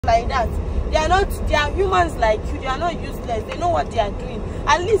like that. They are humans like you. They are not useless. They know what they are doing.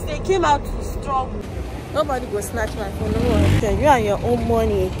 At least they came out to struggle. Nobody go snatch my phone. No, you and your own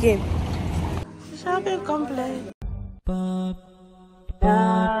money again. Shopping complex.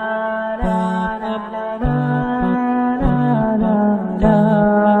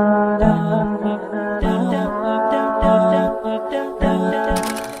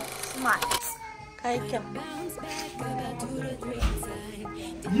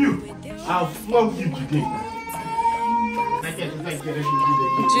 You, I'll flog you today.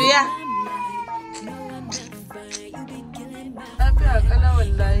 Julia.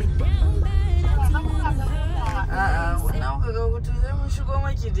 Now we go to them. We should go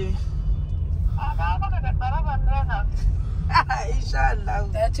make it. Inshallah.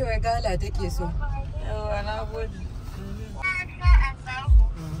 That's your gala. Take you so.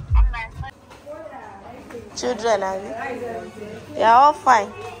 Children, they are all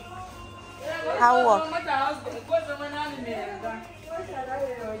fine. How work?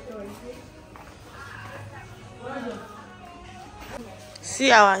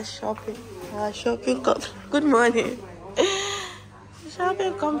 See our shopping complex. Good morning.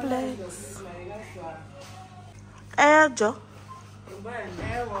 Shopping complex. Joe.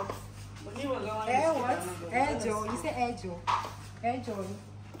 Air what? Joe. You say Air Joe. Joe.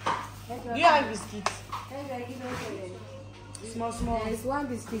 Do you have biscuits? Small. There's one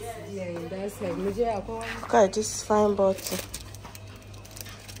biscuit there. That's like look at this fine bottle.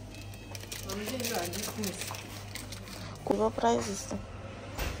 What price is it?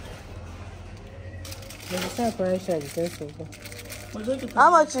 How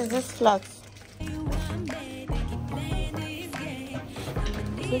much is this flat?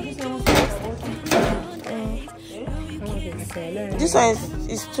 This one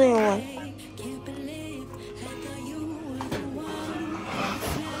is 2 in 1.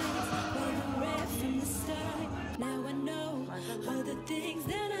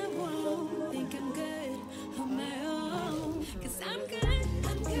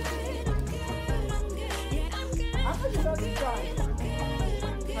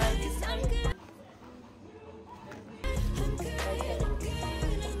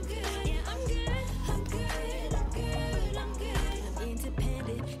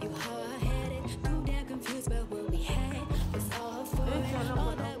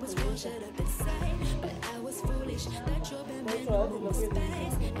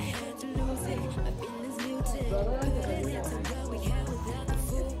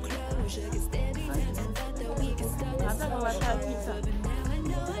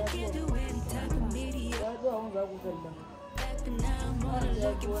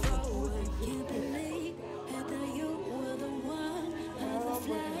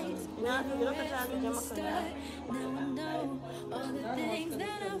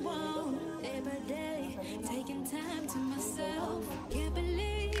 Taking time to myself, can't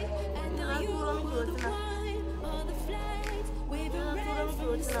believe I know you were the one. All the flights, waving red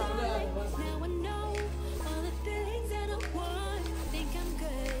from the sky. Now I know all the things that I want. Think I'm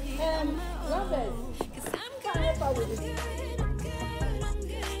good on my own, 'cause I'm good. I'm good.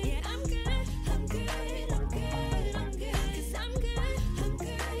 Yeah, I'm good. I'm good. I'm good. I'm good. 'Cause I'm good. I'm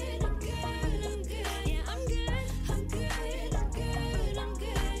good. I'm good. I'm good. Yeah, I'm good. I'm good.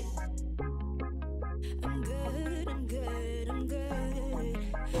 I'm good. I'm good. I'm good.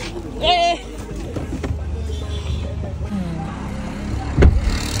 Hey!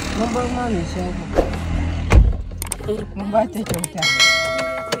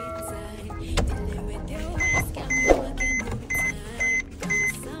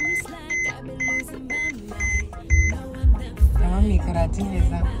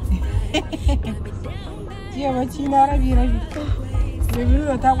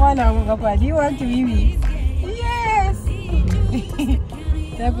 Do you want to be? Yes!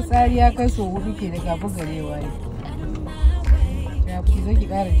 Ta fi ya kai so hudu ke daga bugarewa ne. Ya fi zaki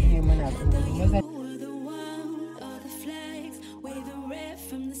ƙara juye mana kuma.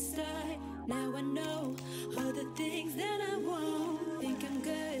 Now I know all the things that I want. Think I'm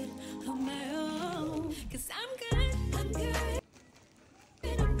good on my own, 'cause I'm good. I'm good.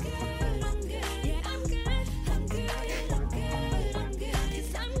 I'm good. I'm good. Yeah, I'm good. I'm good. I'm good. I'm good.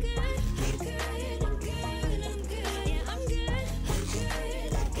 'Cause I'm good. I'm good. I'm good. I'm good. Yeah, I'm good. I'm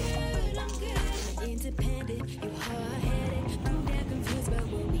good. I'm good. I'm good. Independent, you hard-headed, too damn confused about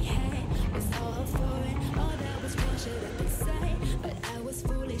what we had. Was all for it, all that was wrong shut up inside. But I was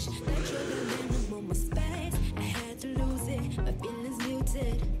foolish, that drove the minimum of space. I had to lose it.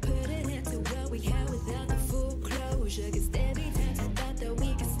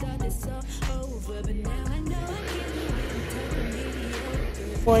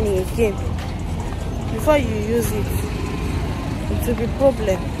 money again before you use it. It will be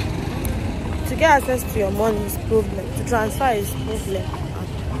problem. To get access to your money is problem. To transfer is problem.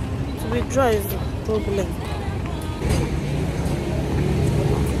 To withdraw is problem.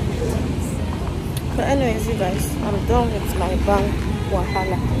 But anyways, you guys, I'm done with my bank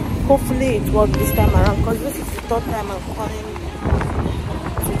wahala. Hopefully it worked this time around, because this is the third time I'm calling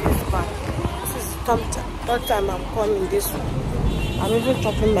to this bank. This is the third time I'm calling this one. I'm even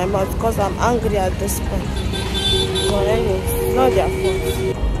chopping my mouth because I'm angry at this point. But anyways, it's not their fault.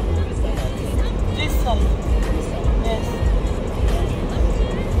 This side. Yes.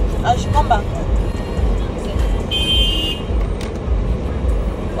 I should come back.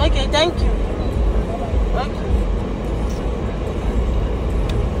 Okay, thank you. Okay.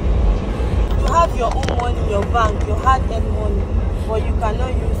 You have your own money in your bank, your hard-earned money, but you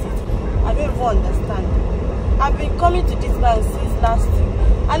cannot use it. I don't even understand. I've been coming to this bank since last week,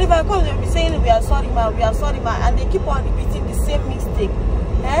 and if I come, they'll be saying we are sorry man, and they keep on repeating the same mistake.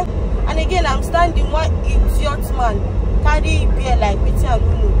 And again, I'm standing one idiot man carry beer like Betty and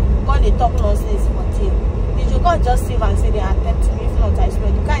Lulu, God they talk nonsense for team. They should God just save and say they attempt me. If not, I swear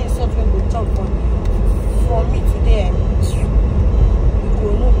you can't insult me with job for me today. You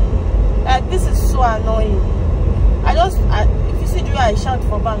go no. Like, this is so annoying. If you see the way I shout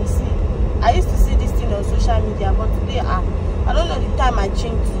for bank, see, I used to see this thing on social media, but today I don't know the time I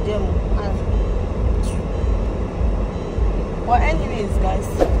changed to them. But anyways, guys,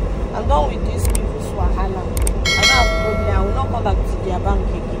 I'm done with these people's wahala. I don't have a problem. I will not come back to their bank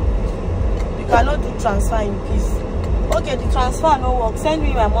again. You cannot do transfer in peace. Okay, the transfer no work. Send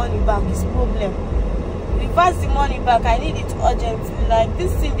me my money back. It's problem. Reverse the money back. I need it urgently. Like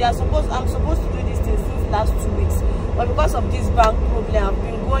this thing, I'm supposed to do this thing since last 2 weeks. But because of this bank problem, I've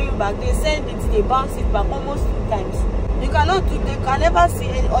been going back. They send it, they bounce it back almost 2 times. They can never see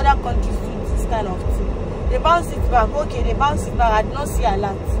any other countries do this kind of thing. They bounce it back. Okay, they bounce it back. I did not see a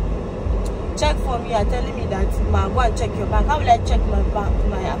lot. Check for me. Are telling me that ma, go and check your bank. How will I check my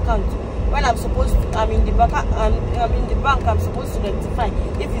account when I'm supposed to? I'm in the bank. I'm supposed to rectify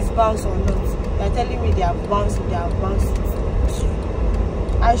if it's bounced or not. They're telling me they have bounced it. They have bounced it.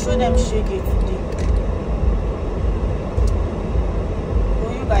 I show them shake it today. So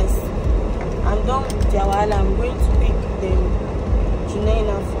you guys, I'm done with their while. I'm going to pick them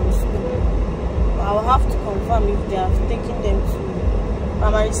Junaina from school. But I will have to confirm if they have taken them to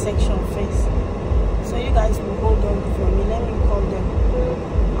primary section first. So you guys will hold on for me. Let me call them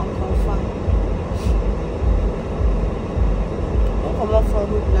and confirm. Don't come up for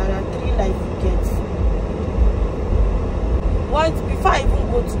road now. 3 life you get. Once before I even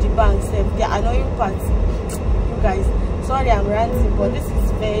go to the bank, the annoying part. You guys, sorry I'm ranting, but this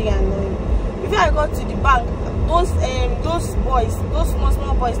is very annoying. Before I got to the bank, those boys, those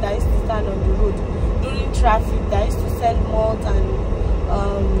small boys that used to stand on the road during traffic, that used to sell malt and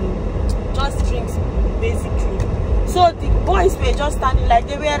just drinks basically. So the boys were just standing like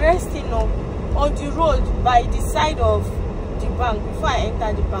they were resting on the road by the side of the bank before I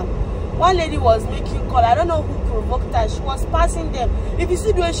entered the bank. One lady was making call. I don't know who provoked her. She was passing them. If you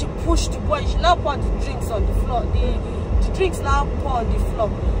see the way she pushed the boy, she now poured the drinks on the floor. The drinks now pour on the floor.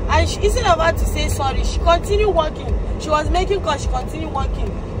 And she, instead of her to say sorry, she continued walking. She was making call. She continued walking.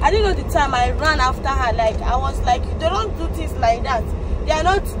 I didn't know the time. I ran after her. Like, I was like, they don't do things like that.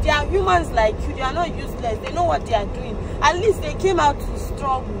 They are humans like you. They are not useless. They know what they are doing. At least they came out to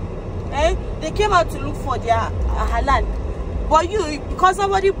struggle. They came out to look for their halal. But you, because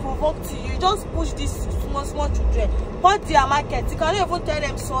somebody provoked you, you just push these small children. What their market? You cannot even tell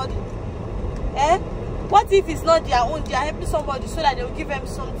them sorry. What if it's not their own? They are helping somebody so that they will give them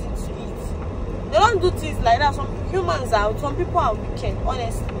something to eat. They don't do things like that. Some people are wicked,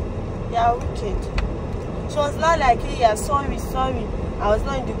 honestly. They are wicked. She was not like, hey, yeah, sorry, I was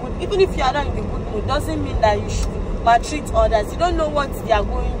not in the good. Even if you are not in the good mood, doesn't mean that you should maltreat others. You don't know what they are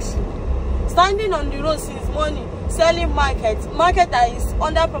going through. Standing on the road since morning, selling market that is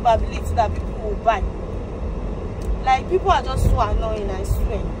under probability that people will buy. Like, people are just so annoying, I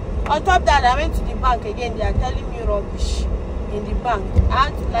swear. On top of that, I went to the bank again. They are telling me rubbish in the bank.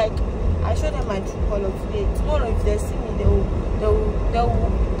 And like, I showed them my true color today. Tomorrow, if they see me, they will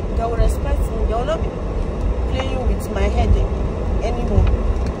respect me. They will not be playing with my head anymore.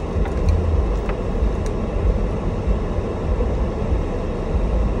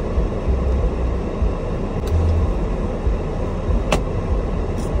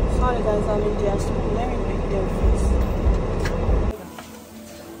 Sorry guys, I'm in their school. Let me pick them first.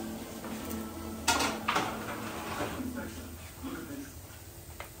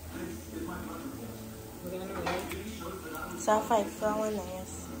 Safa, if I want to,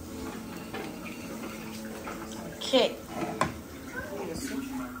 yes. Okay.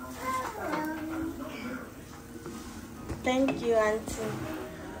 Thank you, Auntie.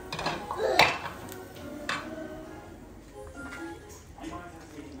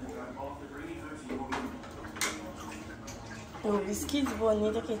 No, biscuits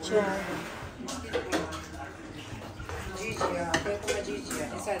bone, take a chair. Jijiya, akwai kuma jijiya,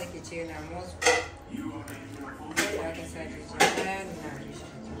 isa da ke ce na motsa. Ya ka sa jijiya, bayan na mishi.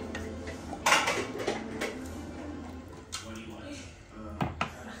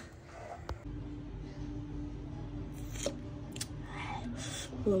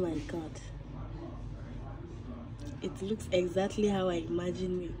 Oh my god. It looks exactly how I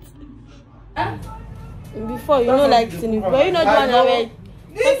imagined it. Before, you know, like Tinubu, but you know the one that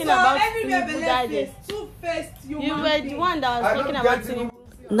we're talking about Tinubu that day. You were the one that was talking about Tinubu.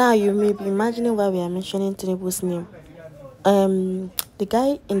 Now you may be imagining why we are mentioning Tinubu's name. The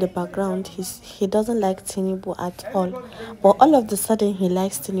guy in the background, he doesn't like Tinubu at all, but all of the sudden he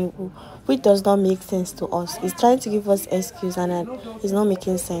likes Tinubu, which does not make sense to us. He's trying to give us excuse and it's not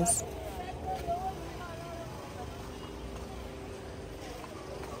making sense.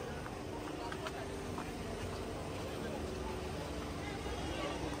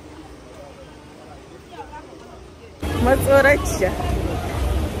 Matsoraciya.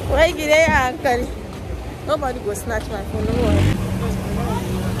 Wai gida ya hankali. Nobody go snatch my phone. No worry.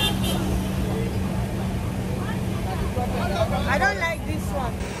 I don't like this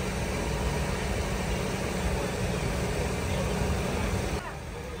one.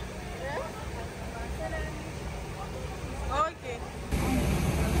 Okay.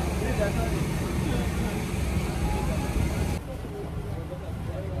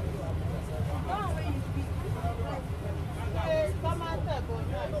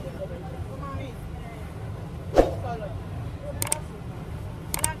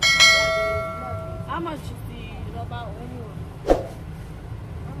 How much is the rubber onion?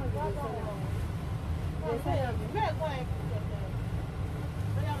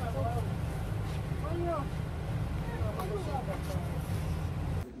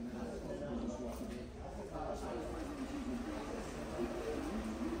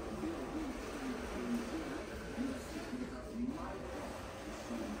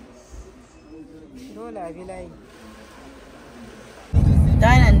 Dole a bi layi.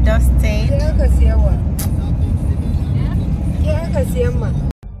 Done and dusted. Ke aka siyarwa? Ke aka siyan ma?